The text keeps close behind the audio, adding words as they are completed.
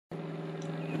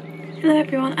Hello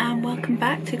everyone and welcome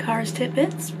back to Cara's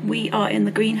Titbits. We are in the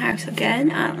greenhouse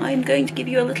again and I'm going to give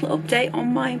you a little update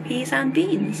on my peas and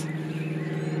beans.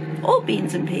 Or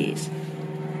beans and peas,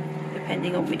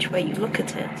 depending on which way you look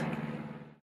at it.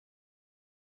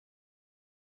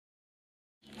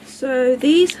 So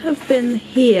these have been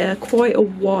here quite a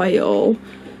while,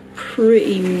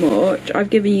 pretty much.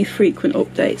 I've given you frequent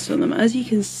updates on them. As you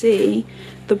can see,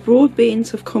 the broad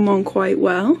beans have come on quite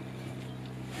well.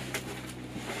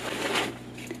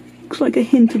 Looks like a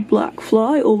hint of black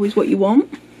fly, always what you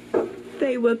want.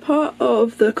 They were part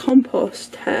of the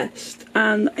compost test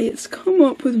and it's come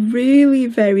up with really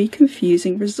very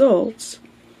confusing results.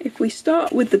 If we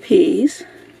start with the peas,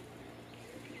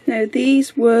 now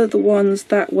these were the ones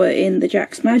that were in the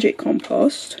Jack's Magic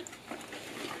compost,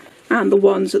 and the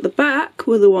ones at the back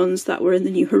were the ones that were in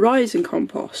the New Horizon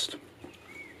compost.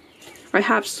 I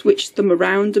have switched them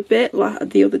around a bit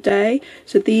the other day,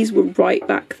 so these were right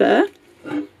back there.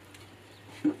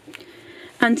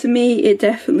 And to me, it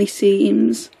definitely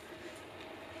seems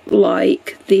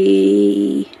like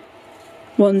the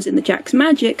ones in the Jack's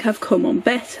Magic have come on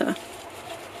better.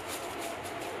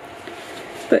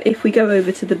 But if we go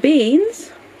over to the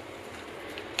beans,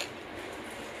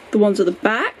 the ones at the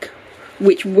back,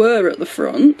 which were at the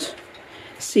front,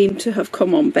 seem to have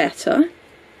come on better.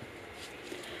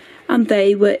 And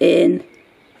they were in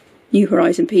New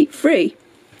Horizon peat-free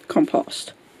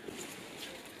compost.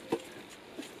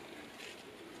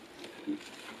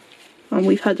 And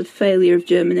we've had a failure of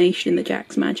germination in the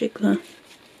Jack's Magic there.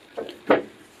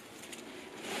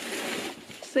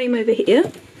 Same over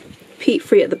here. Peat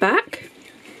free at the back.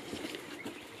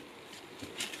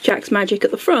 Jack's Magic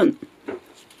at the front.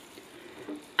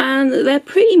 And they're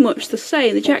pretty much the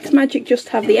same. The Jack's Magic just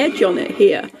have the edge on it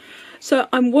here. So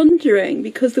I'm wondering,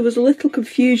 because there was a little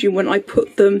confusion when I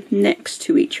put them next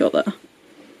to each other,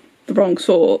 the wrong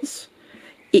sorts,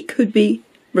 it could be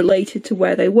related to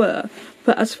where they were.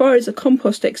 But as far as a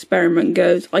compost experiment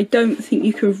goes, I don't think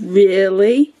you can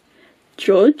really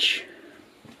judge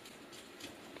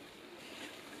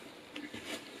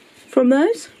from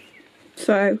those.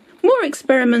 So more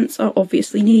experiments are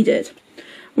obviously needed.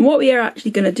 And what we are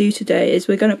actually going to do today is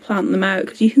we're going to plant them out,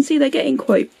 because you can see they're getting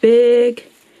quite big,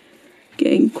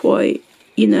 getting quite,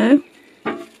 you know.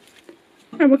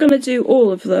 And we're going to do all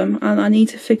of them, and I need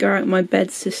to figure out my bed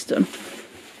system.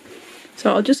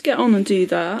 So I'll just get on and do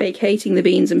that, vacating the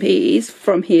beans and peas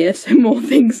from here so more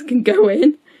things can go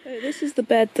in. So this is the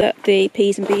bed that the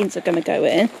peas and beans are going to go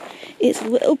in. It's a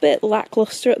little bit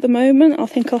lackluster at the moment. I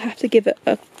think I'll have to give it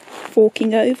a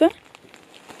forking over.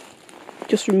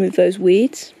 Just remove those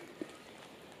weeds.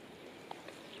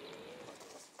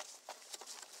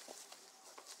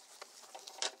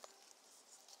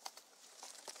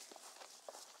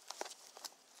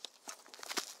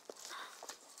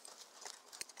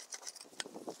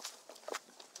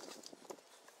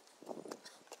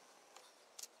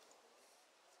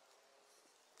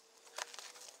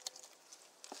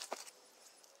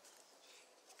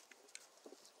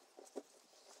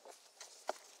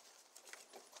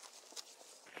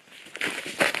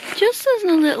 Just as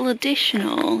a little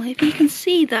additional, if you can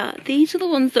see that, these are the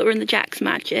ones that were in the Jack's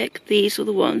Magic, these are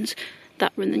the ones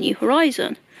that were in the New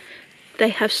Horizon. They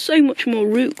have so much more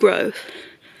root growth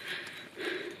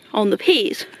on the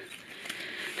peas.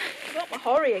 I got my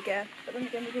horry again, but then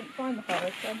again we didn't find the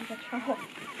horry, so I'm going to try.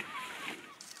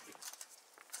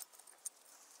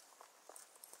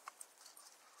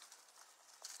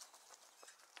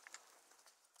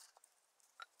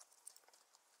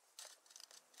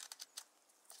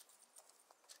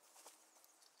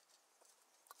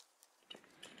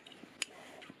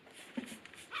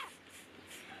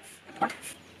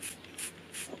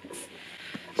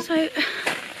 So you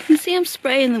can see I'm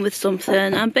spraying them with something,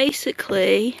 and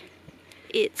basically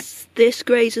it's this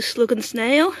grazer slug and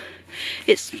snail.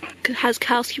 It has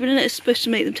calcium in it, it's supposed to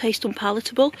make them taste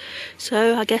unpalatable,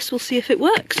 so I guess we'll see if it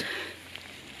works.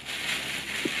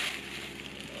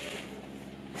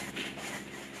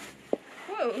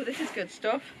 Whoa, this is good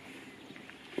stuff.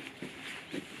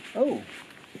 Oh,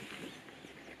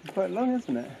 it's quite long,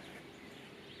 isn't it?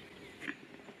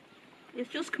 It's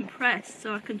just compressed,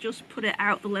 so I can just put it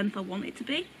out the length I want it to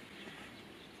be.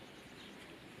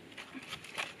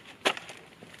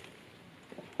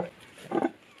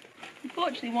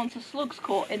 Unfortunately, once a slug's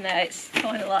caught in there, it's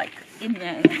kind of like in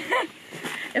there.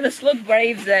 If a slug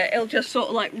braves it, it'll just sort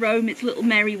of like roam its little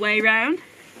merry way round.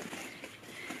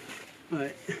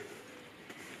 Right.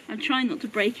 I'm trying not to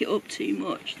break it up too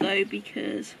much though,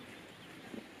 because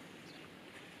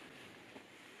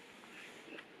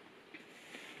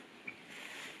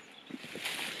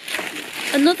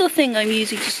Another thing I'm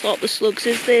using to stop the slugs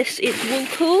is this. It's wool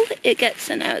cool. It gets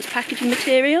sent out as packaging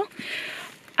material,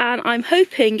 and I'm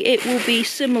hoping it will be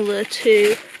similar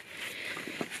to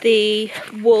the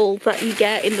wool that you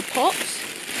get in the pots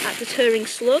at deterring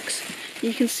slugs.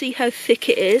 You can see how thick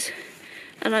it is,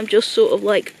 and I'm just sort of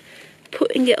like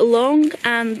putting it along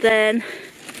and then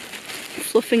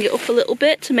fluffing it up a little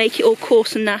bit to make it all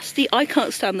coarse and nasty. I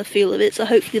can't stand the feel of it, so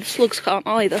hopefully the slugs can't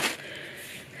either.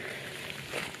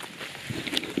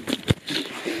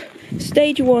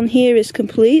 Stage 1 here is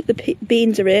complete. The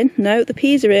beans are in. No, the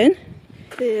peas are in.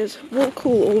 There's wool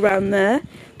cool all around there.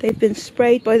 They've been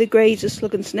sprayed by the Grazer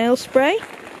slug and snail spray.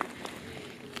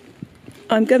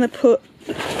 I'm going to put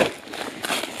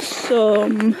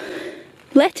some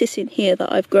lettuce in here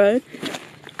that I've grown,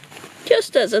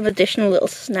 just as an additional little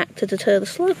snack to deter the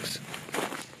slugs.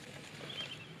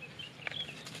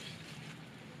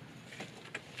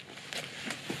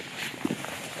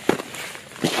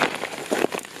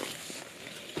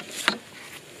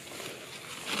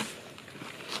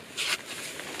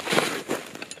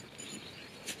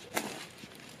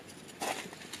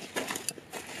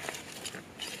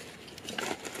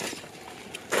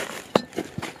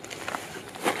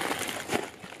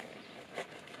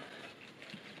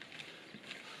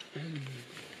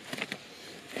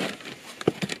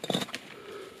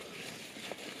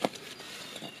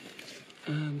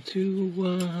 I'm too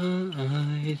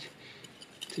wide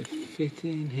to fit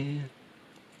in here.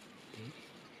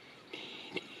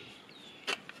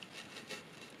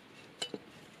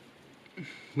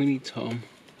 We need Tom.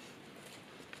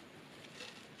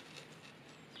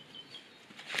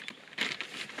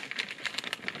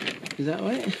 Is that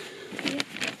right? Yeah.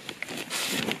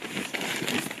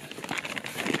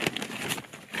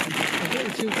 I'm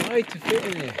getting too wide to fit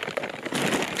in here.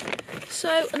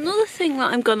 So another thing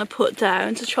that I'm going to put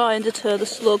down to try and deter the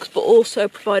slugs but also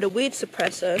provide a weed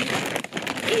suppressant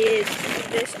is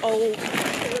this old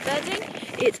pillar bedding.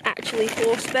 It's actually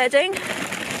horse bedding,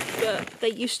 but they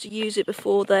used to use it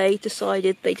before they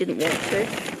decided they didn't want to.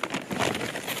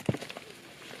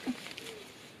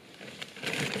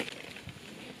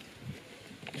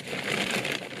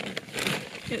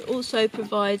 It also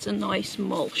provides a nice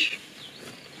mulch.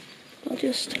 I'll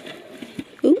just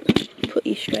put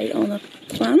you straight on a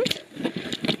plant,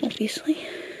 obviously.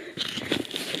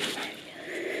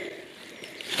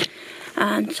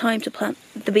 And time to plant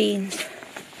the beans.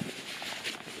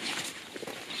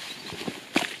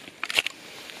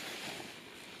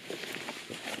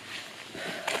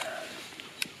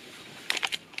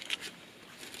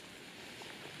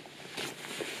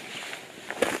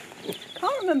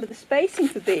 Can't remember the spacing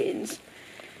for beans.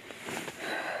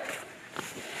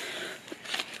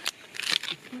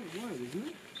 Isn't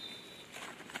it?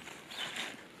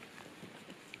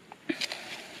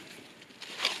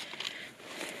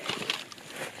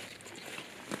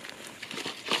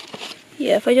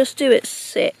 Yeah, if I just do it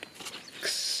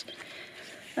 6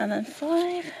 and then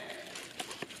 5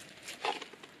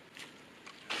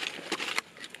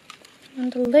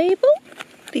 and a label.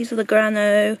 These are the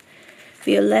Grano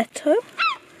Violetto.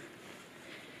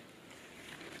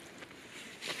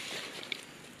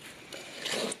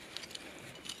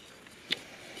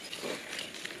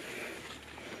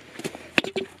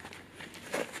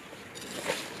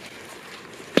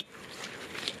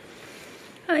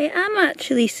 I am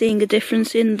actually seeing a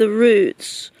difference in the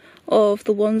roots of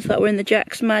the ones that were in the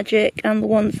Jack's Magic and the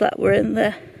ones that were in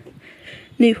the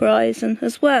New Horizon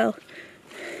as well.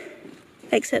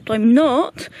 Except I'm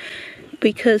not,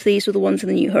 because these were the ones in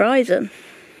the New Horizon.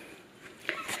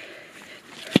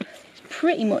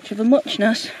 Pretty much of a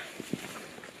muchness.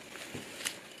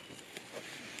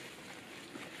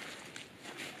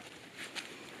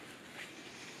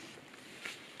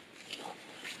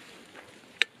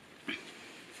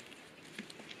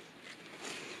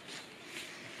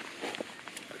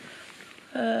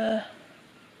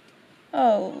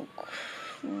 Oh.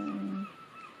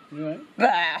 You right?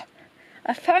 Bah.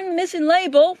 I found the missing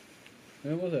label.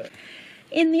 Where was it?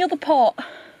 In the other pot.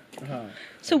 Uh-huh.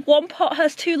 So one pot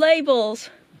has 2 labels.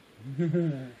 Does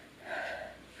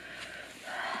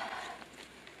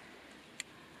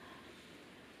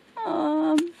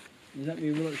that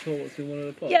mean we're not sure what's in one of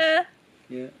the pots? Yeah.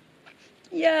 Yeah.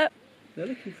 Yeah. They're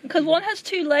looking for Because one has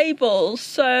 2 labels,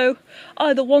 so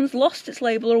either one's lost its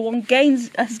label or one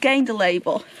has gained a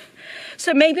label.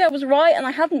 So maybe I was right and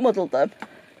I hadn't muddled them.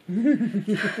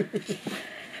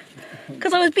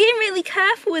 Because I was being really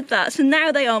careful with that, so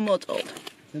now they are muddled.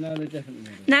 So now they're definitely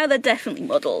muddled. Now they're definitely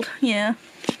muddled, yeah.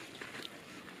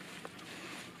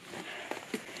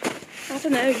 I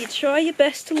don't know, you try your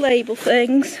best to label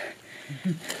things.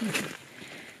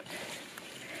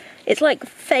 It's like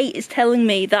fate is telling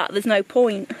me that there's no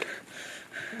point.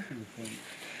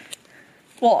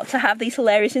 What, to have these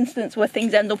hilarious incidents where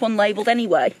things end up unlabelled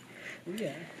anyway?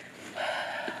 Yeah.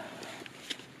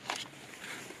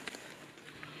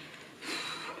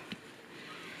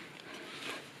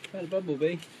 Had a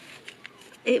bumblebee.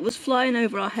 It was flying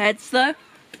over our heads though.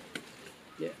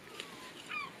 Yeah.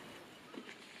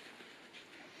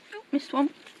 Oh, missed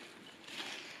one.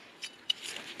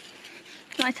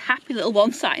 Nice happy little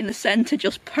one sat in the centre,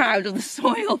 just proud of the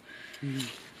soil. Mm.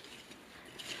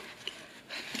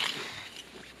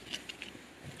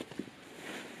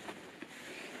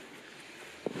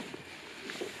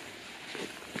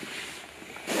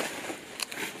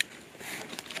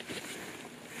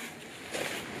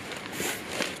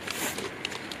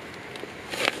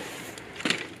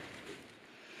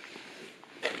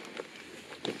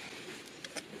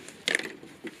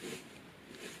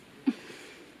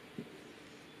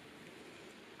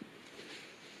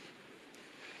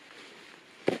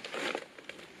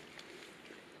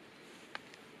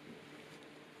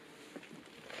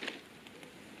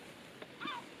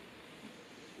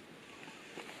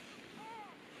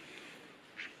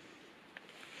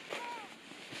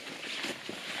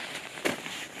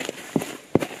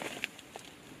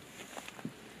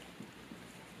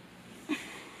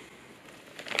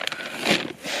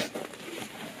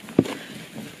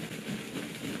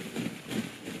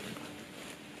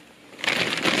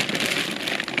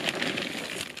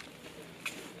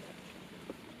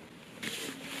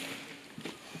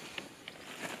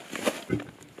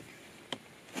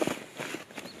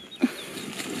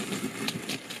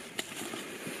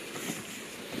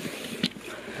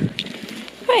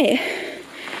 Right,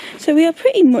 so we are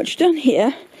pretty much done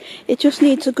here. It just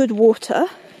needs a good water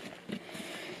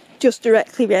just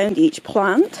directly around each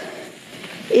plant.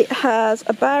 It has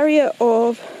a barrier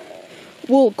of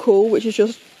wool cool, which is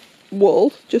just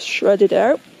wool, just shredded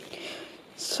out.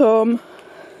 Some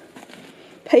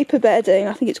paper bedding,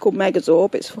 I think it's called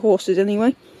Megazorb, it's for horses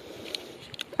anyway.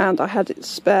 And I had it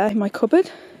spare in my cupboard.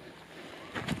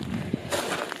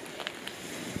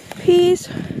 Peas,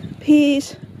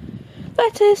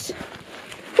 lettuce,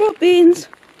 broad beans,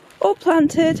 all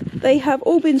planted. They have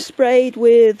all been sprayed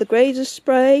with the grazer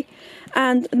spray.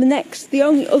 And the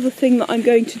only other thing that I'm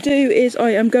going to do is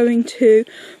I am going to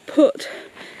put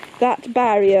that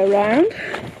barrier around,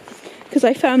 because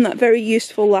I found that very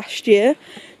useful last year.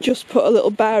 Just put a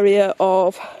little barrier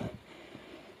of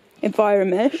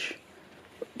Enviromesh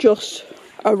just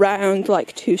around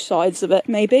like two sides of it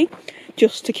maybe,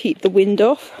 just to keep the wind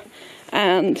off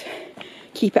and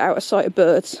keep it out of sight of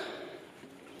birds.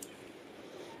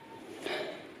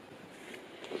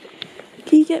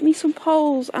 Can you get me some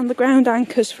poles and the ground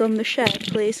anchors from the shed,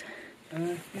 please?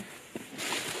 Yeah.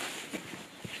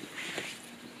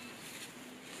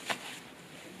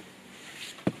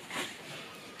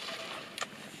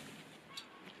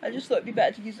 I just thought it'd be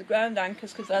better to use the ground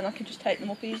anchors because then I can just take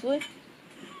them up easily.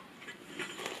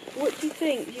 What do you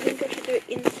think? Do you think I should do it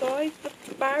inside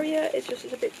the barrier? It's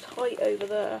a bit tight over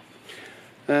there.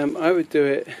 I would do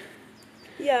it.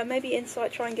 Yeah, maybe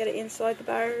inside. Try and get it inside the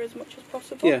barrier as much as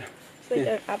possible. Yeah. So they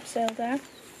don't abseil down.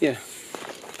 Yeah.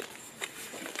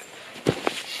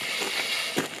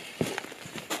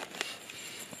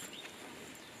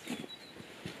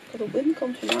 The wind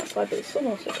comes from that side, but the sun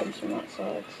also comes from that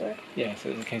side. So Yeah. So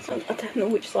it's a case of. I don't know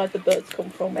which side the birds come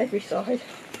from. Every side.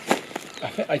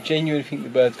 I genuinely think the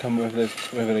birds come whether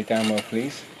they damn well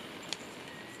please.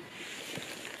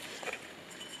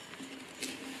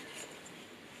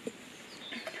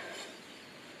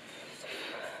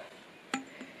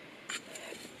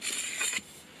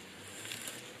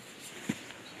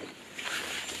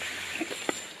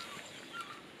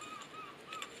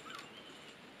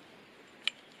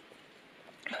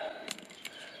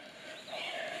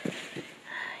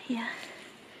 Yeah.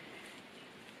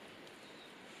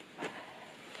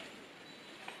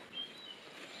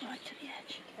 Right to the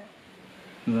edge.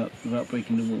 Without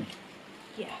breaking the wall.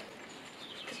 Yeah.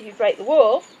 Because if you break the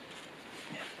wall,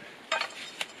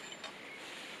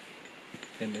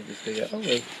 Then they just go, oh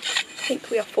well. I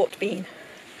think we are fort bean.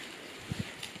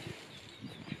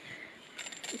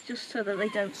 It's just so that they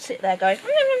don't sit there going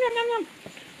nom nom nom nom nom.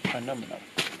 I numb enough.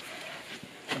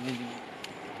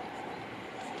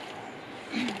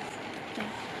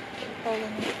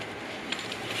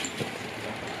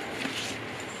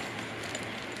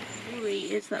 Worry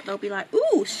is that they'll be like,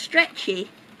 ooh, stretchy.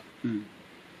 Mm.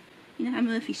 You know how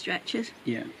Murphy stretches?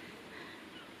 Yeah.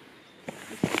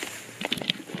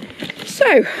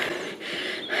 So,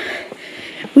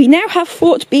 we now have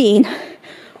Fort Bean,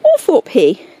 or Fort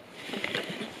P.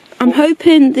 I'm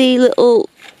hoping the little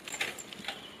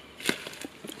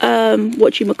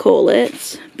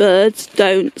birds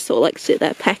don't sort of like sit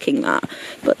there pecking that,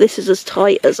 but this is as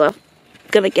tight as I'm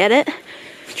gonna get it,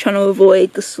 trying to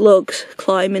avoid the slugs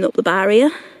climbing up the barrier.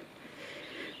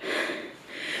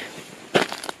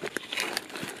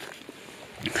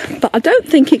 But I don't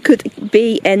think it could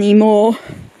be any more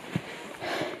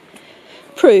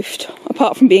proofed,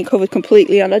 apart from being covered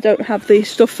completely, and I don't have the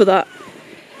stuff for that.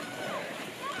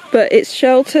 But it's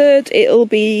sheltered, it'll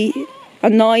be a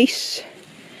nice,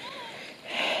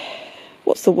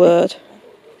 what's the word?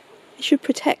 It should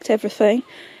protect everything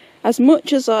as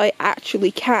much as I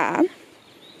actually can.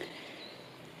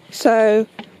 So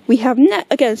we have net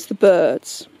against the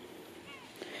birds.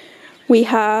 We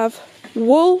have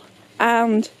wool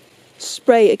and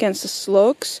spray against the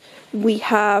slugs. We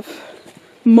have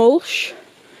mulch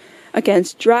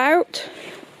against drought.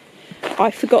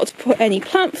 I forgot to put any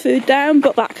plant food down,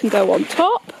 but that can go on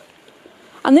top.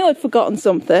 I knew I'd forgotten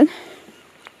something.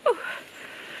 Oh.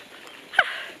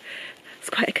 That's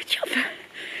quite a good job.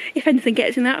 If anything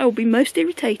gets in that, I'll be most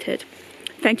irritated.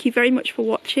 Thank you very much for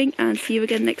watching, and see you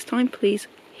again next time. Please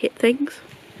hit things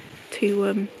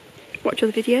to watch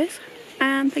other videos,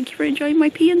 and thank you for enjoying my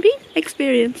P&B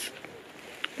experience.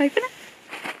 Bye for now.